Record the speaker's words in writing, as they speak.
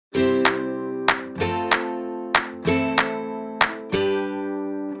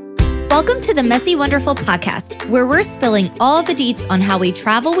Welcome to the Messy Wonderful podcast, where we're spilling all the deets on how we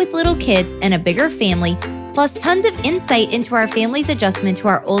travel with little kids and a bigger family, plus tons of insight into our family's adjustment to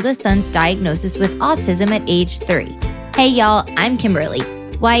our oldest son's diagnosis with autism at age 3. Hey y'all, I'm Kimberly,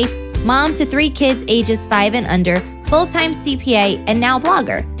 wife, mom to 3 kids ages 5 and under, full-time CPA, and now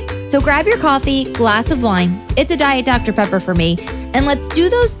blogger. So grab your coffee, glass of wine, it's a Diet Dr. Pepper for me, and let's do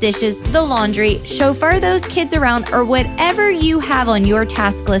those dishes, the laundry, chauffeur those kids around, or whatever you have on your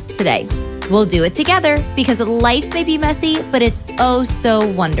task list today. We'll do it together because life may be messy, but it's oh so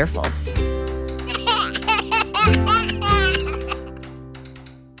wonderful.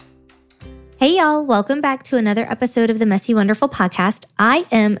 Hey y'all, welcome back to another episode of the Messy Wonderful podcast. I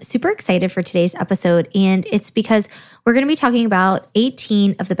am super excited for today's episode, and it's because we're going to be talking about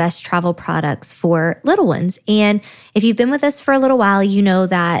 18 of the best travel products for little ones. And if you've been with us for a little while, you know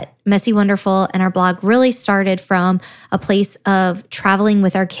that Messy Wonderful and our blog really started from a place of traveling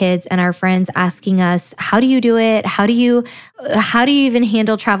with our kids and our friends asking us, how do you do it? How do you even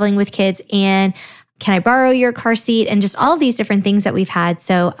handle traveling with kids? And can I borrow your car seat? And just all of these different things that we've had.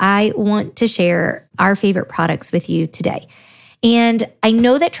 So I want to share our favorite products with you today. And I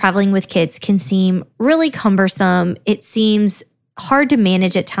know that traveling with kids can seem really cumbersome. It seems hard to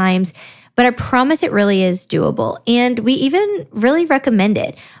manage at times, but I promise it really is doable. And we even really recommend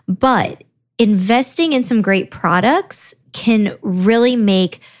it. But investing in some great products can really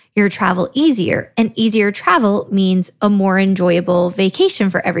make your travel easier, and easier travel means a more enjoyable vacation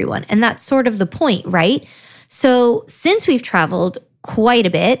for everyone. And that's sort of the point, right? So since we've traveled quite a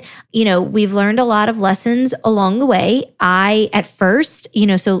bit, we've learned a lot of lessons along the way. I, at first,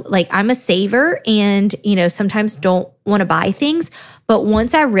 I'm a saver and, sometimes don't want to buy things. But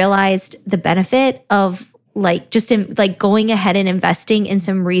once I realized the benefit of going ahead and investing in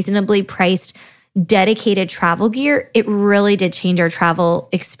some reasonably priced dedicated travel gear, it really did change our travel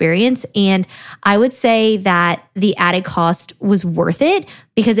experience. And I would say that the added cost was worth it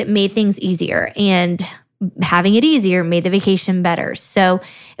because it made things easier, and having it easier made the vacation better. So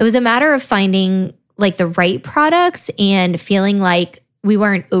it was a matter of finding the right products and feeling like we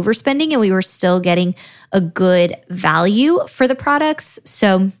weren't overspending and we were still getting a good value for the products.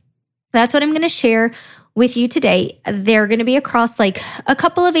 So that's what I'm going to share with you today. They're going to be across a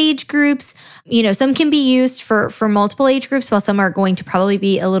couple of age groups. Some can be used for multiple age groups, while some are going to probably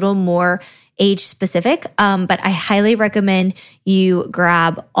be a little more age specific. But I highly recommend you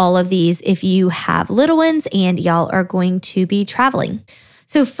grab all of these if you have little ones and y'all are going to be traveling.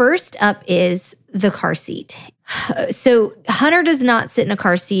 So first up is the car seat. So Hunter does not sit in a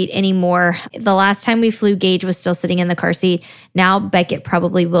car seat anymore. The last time we flew, Gage was still sitting in the car seat. Now Beckett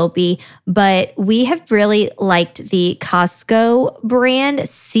probably will be, but we have really liked the Cosco brand,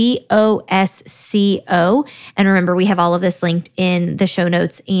 Cosco. And remember, we have all of this linked in the show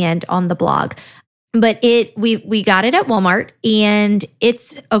notes and on the blog. But we got it at Walmart, and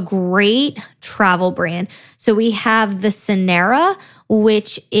it's a great travel brand. So we have the Sonera,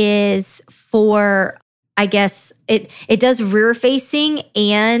 which is for, I guess it does rear facing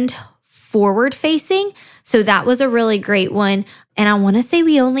and forward facing. So that was a really great one. And I want to say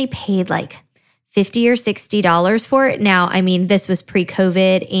we only paid $50 or $60 for it. Now, I mean, this was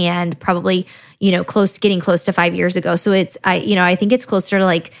pre-COVID and probably, getting close to 5 years ago. So I think it's closer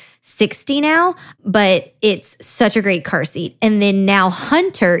to $60 now, but it's such a great car seat. And then now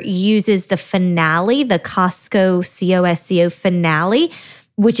Hunter uses the Finale, the Cosco Cosco Finale,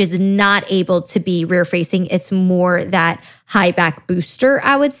 which is not able to be rear facing. It's more that high back booster,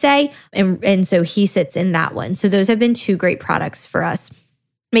 I would say. And so he sits in that one. So those have been 2 great products for us.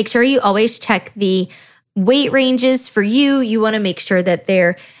 Make sure you always check the weight ranges for you. You want to make sure that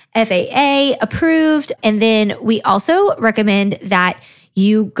they're FAA approved. And then we also recommend that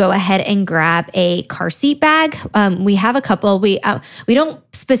you go ahead and grab a car seat bag. We have a couple. We don't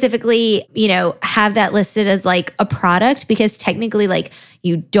specifically, have that listed as a product because technically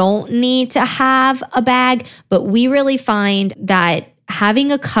you don't need to have a bag, but we really find that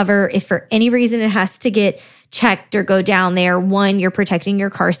having a cover, if for any reason it has to get checked or go down there, one, you're protecting your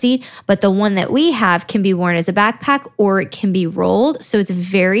car seat, but the one that we have can be worn as a backpack or it can be rolled. So it's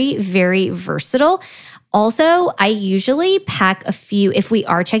very, very versatile. Also, I usually pack a few, if we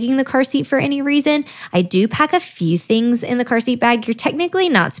are checking the car seat for any reason, I do pack a few things in the car seat bag. You're technically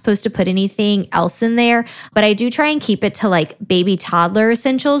not supposed to put anything else in there, but I do try and keep it to baby toddler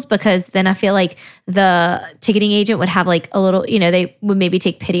essentials, because then I feel like the ticketing agent would have a little, they would maybe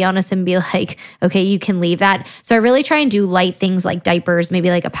take pity on us and be like, okay, you can leave that. So I really try and do light things like diapers, maybe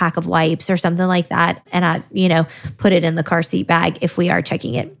a pack of wipes or something like that. And I, put it in the car seat bag if we are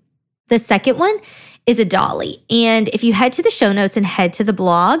checking it. The second one is a dolly. And if you head to the show notes and head to the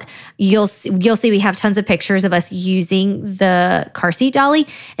blog, you'll see we have tons of pictures of us using the car seat dolly.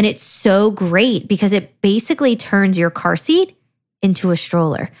 And it's so great because it basically turns your car seat into a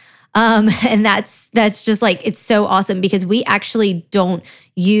stroller. And that's just like, it's so awesome because we actually don't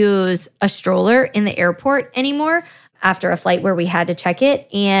use a stroller in the airport anymore after a flight where we had to check it.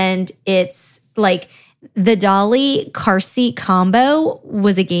 And it's like, the dolly car seat combo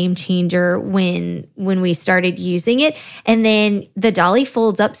was a game changer when we started using it. And then the dolly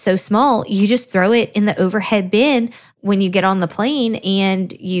folds up so small, you just throw it in the overhead bin when you get on the plane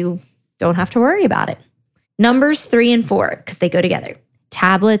and you don't have to worry about it. Numbers 3 and 4, because they go together,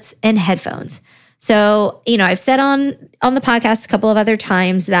 tablets and headphones. So, I've said on the podcast a couple of other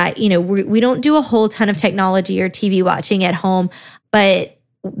times that, we don't do a whole ton of technology or TV watching at home, but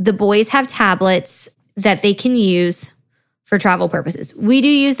the boys have tablets that they can use for travel purposes. We do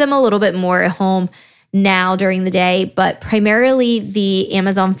use them a little bit more at home now during the day, but primarily the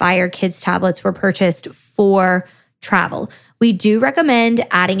Amazon Fire Kids tablets were purchased for travel. We do recommend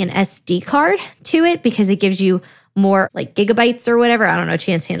adding an SD card to it because it gives you more like gigabytes or whatever. I don't know,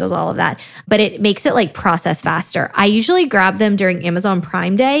 Chance handles all of that, but it makes it like process faster. I usually grab them during Amazon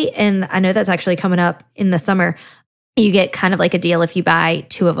Prime Day, and I know that's actually coming up in the summer. You get kind of like a deal if you buy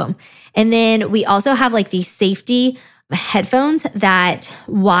 2 of them. And then we also have like these safety headphones that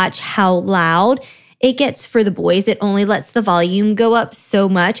watch how loud it gets for the boys. It only lets the volume go up so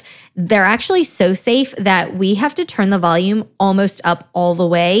much. They're actually so safe that we have to turn the volume almost up all the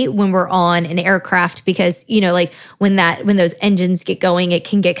way when we're on an aircraft because, like when those engines get going, it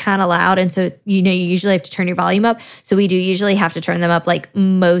can get kind of loud. And so, you usually have to turn your volume up. So we do usually have to turn them up like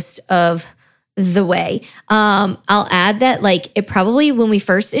most of the way. I'll add that like it probably when we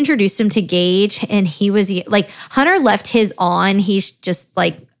first introduced him to Gage and he was like Hunter left his on, he's just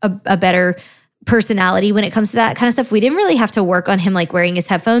like a better personality when it comes to that kind of stuff. We didn't really have to work on him like wearing his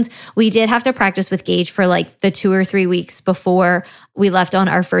headphones. We did have to practice with Gage for like the 2 or 3 weeks before we left on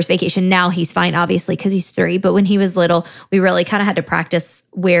our first vacation. Now he's fine, obviously, because he's 3. But when he was little, we really kind of had to practice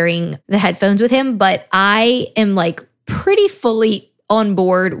wearing the headphones with him. But I am like pretty fully on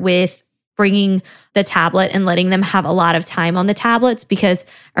board with bringing the tablet and letting them have a lot of time on the tablets because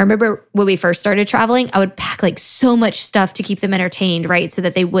I remember when we first started traveling, I would pack like so much stuff to keep them entertained, right? So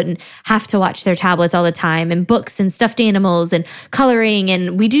that they wouldn't have to watch their tablets all the time and books and stuffed animals and coloring.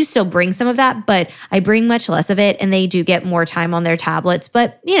 And we do still bring some of that, but I bring much less of it and they do get more time on their tablets.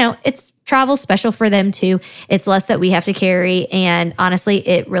 But, it's travel special for them too. It's less that we have to carry. And honestly,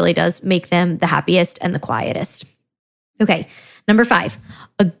 it really does make them the happiest and the quietest. Okay. Number 5,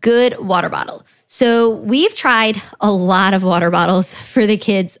 a good water bottle. So we've tried a lot of water bottles for the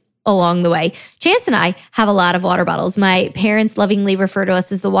kids along the way. Chance and I have a lot of water bottles. My parents lovingly refer to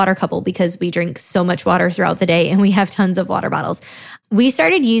us as the water couple because we drink so much water throughout the day and we have tons of water bottles. We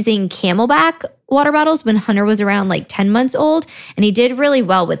started using Camelback water bottles when Hunter was around like 10 months old, and he did really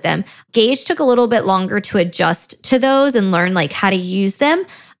well with them. Gage took a little bit longer to adjust to those and learn like how to use them,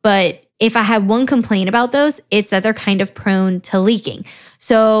 but if I had one complaint about those, it's that they're kind of prone to leaking.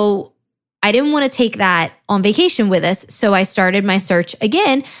 So I didn't want to take that on vacation with us. So I started my search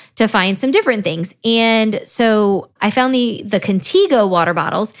again to find some different things. And so I found the Contigo water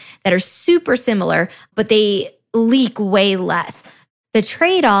bottles that are super similar, but they leak way less. The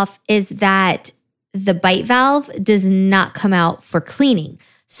trade-off is that the bite valve does not come out for cleaning.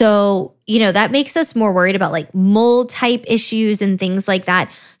 So, that makes us more worried about like mold type issues and things like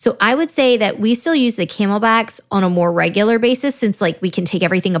that. So I would say that we still use the Camelbacks on a more regular basis since like we can take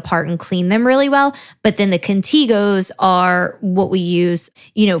everything apart and clean them really well. But then the Contigos are what we use,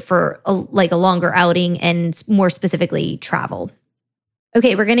 for a longer outing and more specifically travel.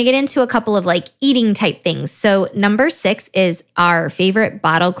 Okay, we're going to get into a couple of like eating type things. So number 6 is our favorite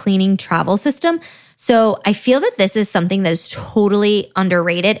bottle cleaning travel system. So I feel that this is something that is totally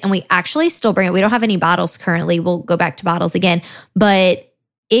underrated and we actually still bring it. We don't have any bottles currently. We'll go back to bottles again, but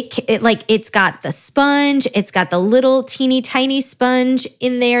it's got the sponge. It's got the little teeny tiny sponge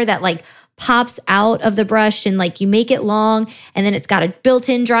in there that like pops out of the brush and like you make it long and then it's got a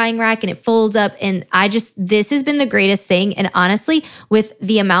built-in drying rack and it folds up. And this has been the greatest thing. And honestly, with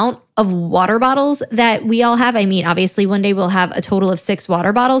the amount of water bottles that we all have, I mean, obviously one day we'll have a total of 6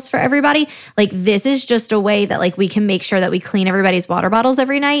 water bottles for everybody. Like this is just a way that like we can make sure that we clean everybody's water bottles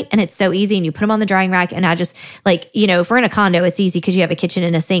every night. And it's so easy and you put them on the drying rack. And I just like, if we're in a condo, it's easy because you have a kitchen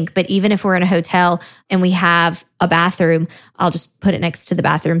and a sink. But even if we're in a hotel and we have a bathroom, I'll just put it next to the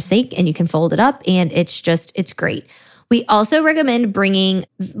bathroom sink and you can fold it up and it's great. We also recommend bringing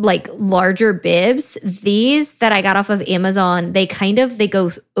like larger bibs. These that I got off of Amazon, they go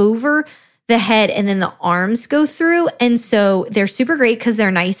over the head and then the arms go through. And so they're super great because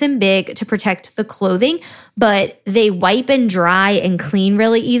they're nice and big to protect the clothing, but they wipe and dry and clean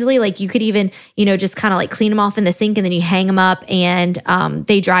really easily. Like you could even, just kind of like clean them off in the sink and then you hang them up and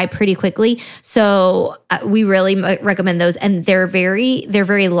they dry pretty quickly. So we really recommend those. And they're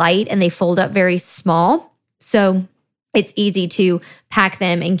very light and they fold up very small. So it's easy to pack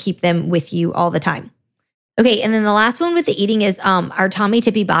them and keep them with you all the time. Okay, and then the last one with the eating is our Tommee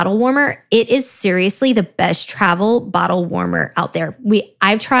Tippee bottle warmer. It is seriously the best travel bottle warmer out there.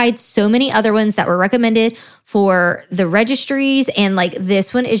 I've tried so many other ones that were recommended for the registries, and like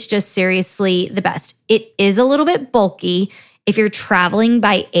this one is just seriously the best. It is a little bit bulky if you're traveling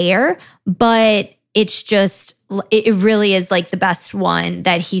by air, but it really is like the best one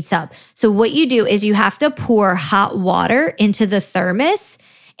that heats up. So what you do is you have to pour hot water into the thermos.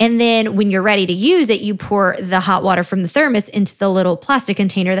 And then when you're ready to use it, you pour the hot water from the thermos into the little plastic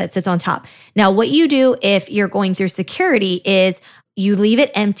container that sits on top. Now, what you do if you're going through security is you leave it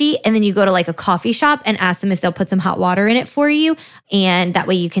empty and then you go to like a coffee shop and ask them if they'll put some hot water in it for you. And that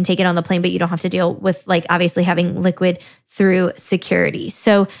way you can take it on the plane, but you don't have to deal with like obviously having liquid through security.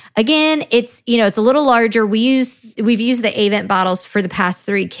 So again, it's a little larger. We've used the Avent bottles for the past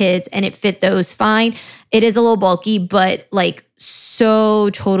 3 kids and it fit those fine. It is a little bulky, but like so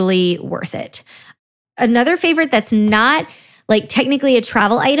totally worth it. Another favorite that's not like technically a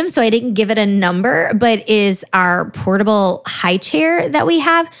travel item, so I didn't give it a number, but is our portable high chair that we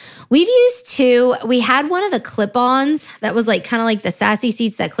have. We've used 2. We had one of the clip-ons that was like kind of like the sassy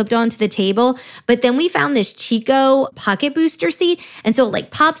seats that clipped onto the table, but then we found this Chico pocket booster seat, and so it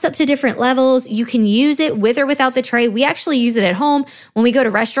like pops up to different levels. You can use it with or without the tray. We actually use it at home when we go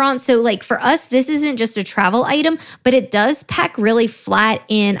to restaurants. So like for us, this isn't just a travel item, but it does pack really flat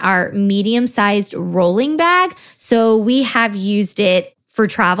in our medium-sized rolling bag. So we have used it for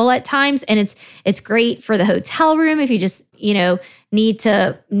travel at times, and it's great for the hotel room if you just, need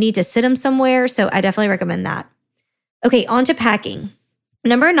to sit them somewhere. So I definitely recommend that. Okay, on to packing.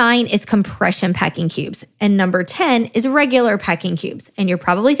 Number 9 is compression packing cubes, and number 10 is regular packing cubes. And you're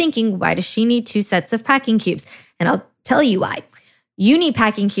probably thinking, why does she need 2 sets of packing cubes? And I'll tell you why. You need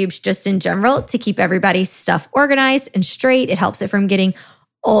packing cubes just in general to keep everybody's stuff organized and straight. It helps it from getting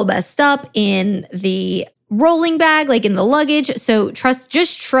all messed up in the rolling bag, like in the luggage. So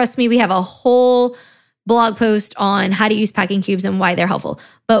just trust me, we have a whole blog post on how to use packing cubes and why they're helpful.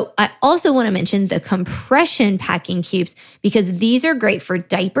 But I also want to mention the compression packing cubes because these are great for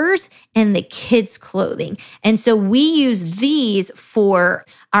diapers and the kids' clothing. And so we use these for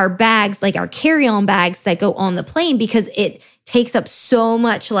our bags, like our carry-on bags that go on the plane because it takes up so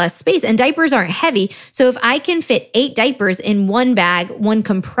much less space and diapers aren't heavy. So if I can fit 8 diapers in one bag, one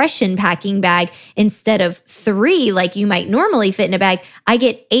compression packing bag instead of 3 like you might normally fit in a bag, I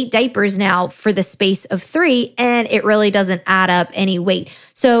get 8 diapers now for the space of 3 and it really doesn't add up any weight.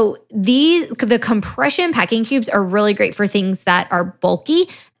 So the compression packing cubes are really great for things that are bulky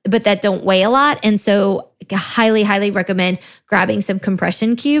but that don't weigh a lot. And so I highly, highly recommend grabbing some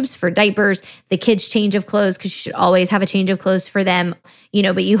compression cubes for diapers, the kids' change of clothes, because you should always have a change of clothes for them,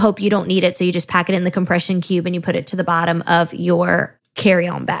 but you hope you don't need it. So you just pack it in the compression cube and you put it to the bottom of your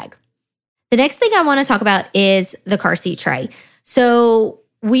carry-on bag. The next thing I want to talk about is the car seat tray. So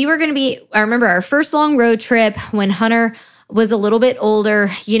I remember our first long road trip when Hunter was a little bit older,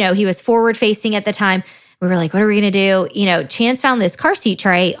 he was forward facing at the time. We were like, what are we going to do? Chance found this car seat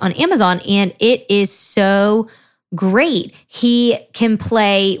tray on Amazon and it is so great. He can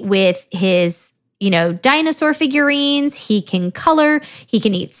play with his, dinosaur figurines. He can color, he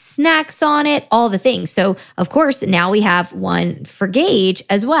can eat snacks on it, all the things. So of course, now we have one for Gage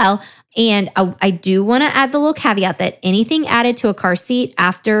as well. And I do want to add the little caveat that anything added to a car seat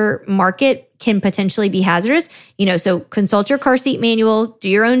after market can potentially be hazardous. So consult your car seat manual, do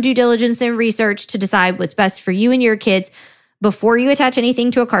your own due diligence and research to decide what's best for you and your kids before you attach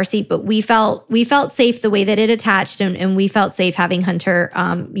anything to a car seat. But we felt safe the way that it attached, and we felt safe having Hunter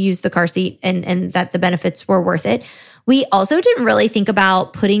use the car seat and that the benefits were worth it. We also didn't really think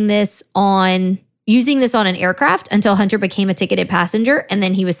about using this on an aircraft until Hunter became a ticketed passenger, and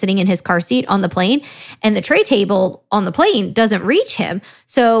then he was sitting in his car seat on the plane, and the tray table on the plane doesn't reach him.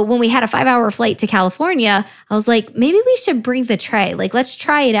 So when we had a 5-hour flight to California, I was like, maybe we should bring the tray. Like, let's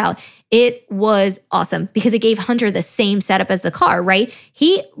try it out. It was awesome because it gave Hunter the same setup as the car, right?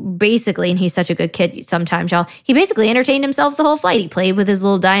 He basically, and he's such a good kid sometimes, y'all, he basically entertained himself the whole flight. He played with his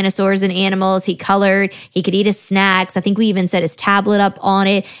little dinosaurs and animals. He colored. He could eat his snacks. I think we even set his tablet up on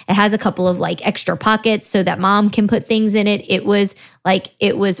it. It has a couple of like extra pockets so that mom can put things in it. It was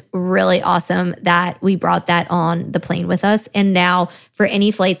really awesome that we brought that on the plane with us. And now for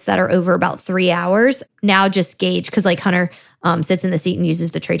any flights that are over about 3 hours, now just gauge, because like Hunter sits in the seat and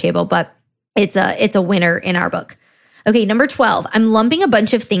uses the tray table, but it's a winner in our book. Okay, number 12. I'm lumping a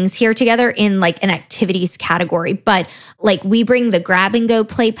bunch of things here together in like an activities category, but like we bring the grab and go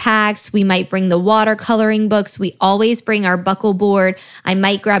play packs. We might bring the watercoloring books. We always bring our buckle board. I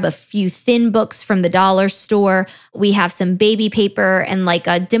might grab a few thin books from the dollar store. We have some baby paper and like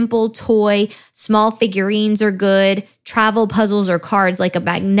a dimple toy. Small figurines are good. Travel puzzles or cards like a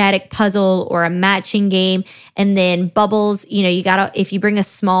magnetic puzzle or a matching game. And then bubbles, you gotta, if you bring a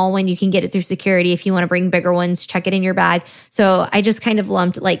small one, you can get it through security. If you want to bring bigger ones, check it in your bag. So I just kind of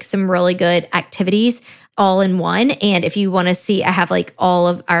lumped like some really good activities all in one. And if you want to see, I have like all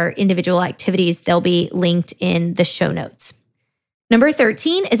of our individual activities, they'll be linked in the show notes. Number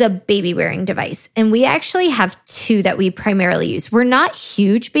 13 is a baby wearing device. And we actually have two that we primarily use. We're not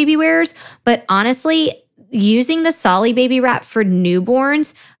huge baby wearers, but honestly, using the Solly Baby Wrap for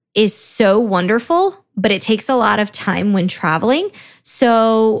newborns is so wonderful, but it takes a lot of time when traveling.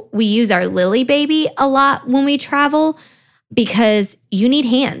 So we use our Lily Baby a lot when we travel because you need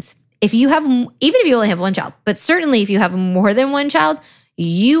hands. Even if you only have one child, but certainly if you have more than one child,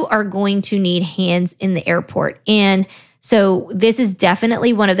 you are going to need hands in the airport. And so this is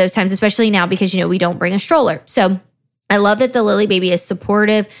definitely one of those times, especially now because, we don't bring a stroller. So I love that the Lily Baby is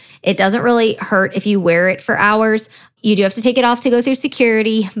supportive. It doesn't really hurt if you wear it for hours. You do have to take it off to go through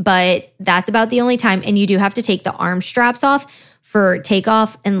security, but that's about the only time. And you do have to take the arm straps off for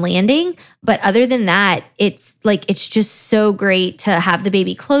takeoff and landing. But other than that, it's just so great to have the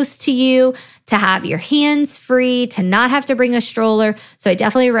baby close to you, to have your hands free, to not have to bring a stroller. So I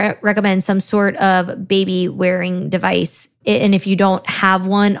definitely recommend some sort of baby wearing device. And if you don't have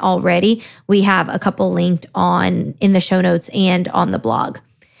one already, we have a couple linked in the show notes and on the blog.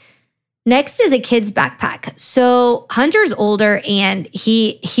 Next is a kid's backpack. So Hunter's older and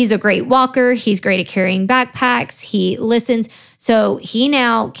he's a great walker. He's great at carrying backpacks. He listens. So he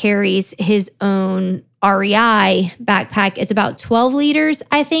now carries his own REI backpack. It's about 12 liters,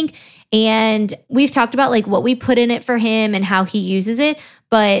 I think. And we've talked about like what we put in it for him and how he uses it.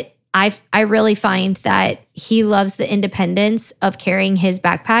 But I really find that he loves the independence of carrying his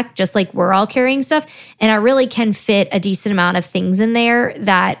backpack, just like we're all carrying stuff. And I really can fit a decent amount of things in there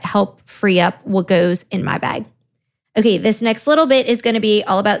that help free up what goes in my bag. Okay, this next little bit is going to be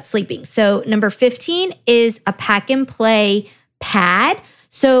all about sleeping. So number 15 is a pack and play pad.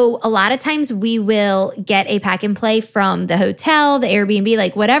 So a lot of times we will get a pack and play from the hotel, the Airbnb,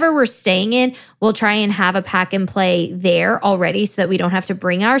 like whatever we're staying in, we'll try and have a pack and play there already so that we don't have to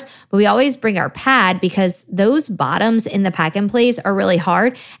bring ours. But we always bring our pad because those bottoms in the pack and plays are really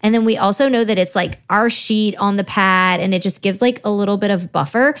hard. And then we also know that it's like our sheet on the pad and it just gives like a little bit of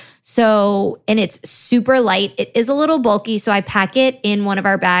buffer. So, and it's super light. It is a little bulky. So I pack it in one of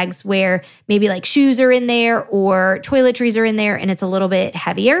our bags where maybe like shoes are in there or toiletries are in there and it's a little bit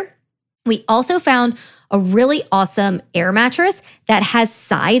heavier. We also found a really awesome air mattress that has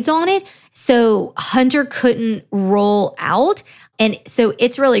sides on it. So Hunter couldn't roll out. And so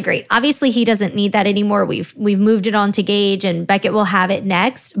it's really great. Obviously, he doesn't need that anymore. We've moved it on to Gage and Beckett will have it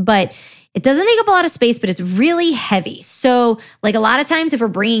next. But it doesn't take up a lot of space, but it's really heavy. So like a lot of times if we're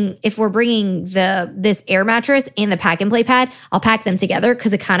bringing this air mattress and the pack and play pad, I'll pack them together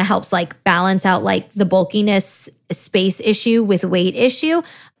because it kind of helps like balance out like the bulkiness space issue with weight issue.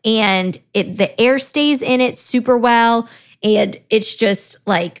 And the air stays in it super well. And it's just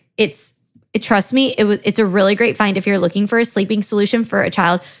like, trust me, it's a really great find if you're looking for a sleeping solution for a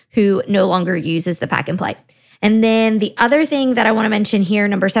child who no longer uses the pack and play. And then the other thing that I want to mention here,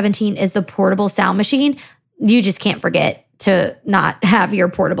 number 17, is the portable sound machine. You just can't forget to not have your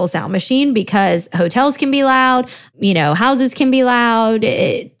portable sound machine because hotels can be loud, houses can be loud.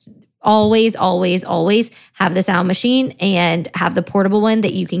 Always, always, always have the sound machine and have the portable one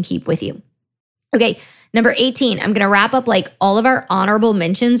that you can keep with you. Okay, number 18, I'm going to wrap up like all of our honorable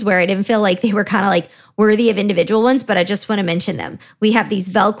mentions where I didn't feel like they were kind of like worthy of individual ones, but I just want to mention them. We have these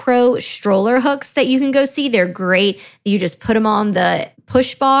Velcro stroller hooks that you can go see. They're great. You just put them on the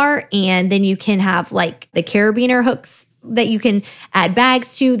push bar and then you can have like the carabiner hooks that you can add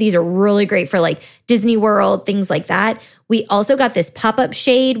bags to. These are really great for like Disney World, things like that. We also got this pop-up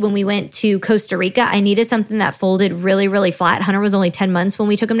shade when we went to Costa Rica. I needed something that folded really, really flat. Hunter was only 10 months when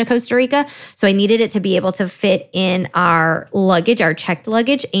we took him to Costa Rica. So I needed it to be able to fit in our luggage, our checked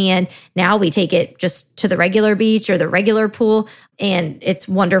luggage. And now we take it just to the regular beach or the regular pool. And it's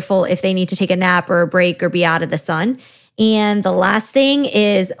wonderful if they need to take a nap or a break or be out of the sun. And the last thing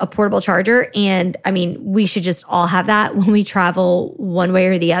is a portable charger. And I mean, we should just all have that when we travel one way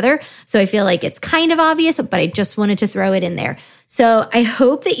or the other. So I feel like it's kind of obvious, but I just wanted to throw it in there. So I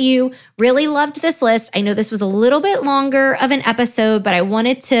hope that you really loved this list. I know this was a little bit longer of an episode, but I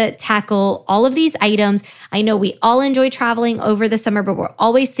wanted to tackle all of these items. I know we all enjoy traveling over the summer, but we're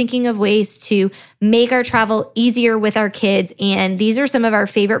always thinking of ways to make our travel easier with our kids. And these are some of our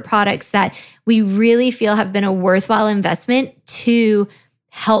favorite products that we really feel have been a worthwhile investment to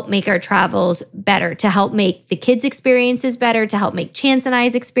help make our travels better, to help make the kids' experiences better, to help make Chance and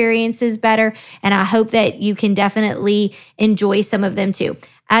I's experiences better. And I hope that you can definitely enjoy some of them too.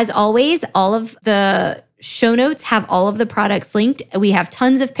 As always, all of the show notes have all of the products linked. We have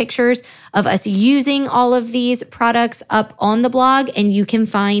tons of pictures of us using all of these products up on the blog, and you can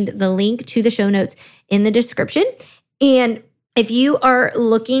find the link to the show notes in the description. And if you are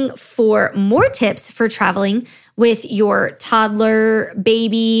looking for more tips for traveling with your toddler,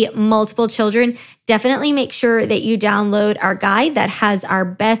 baby, multiple children, definitely make sure that you download our guide that has our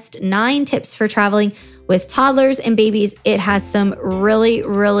best 9 tips for traveling with toddlers and babies. It has some really,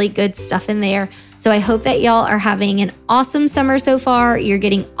 really good stuff in there. So I hope that y'all are having an awesome summer so far. You're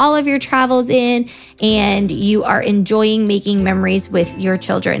getting all of your travels in and you are enjoying making memories with your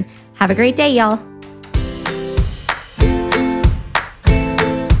children. Have a great day, y'all.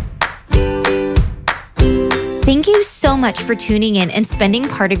 Thank you so much for tuning in and spending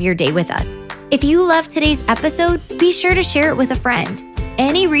part of your day with us. If you loved today's episode, be sure to share it with a friend.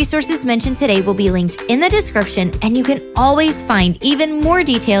 Any resources mentioned today will be linked in the description, and you can always find even more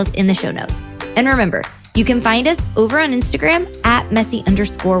details in the show notes. And remember, you can find us over on Instagram at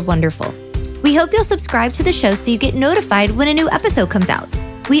messy_wonderful. We hope you'll subscribe to the show so you get notified when a new episode comes out.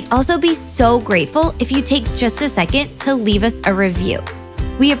 We'd also be so grateful if you take just a second to leave us a review.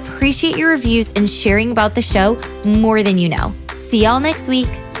 We appreciate your reviews and sharing about the show more than you know. See y'all next week.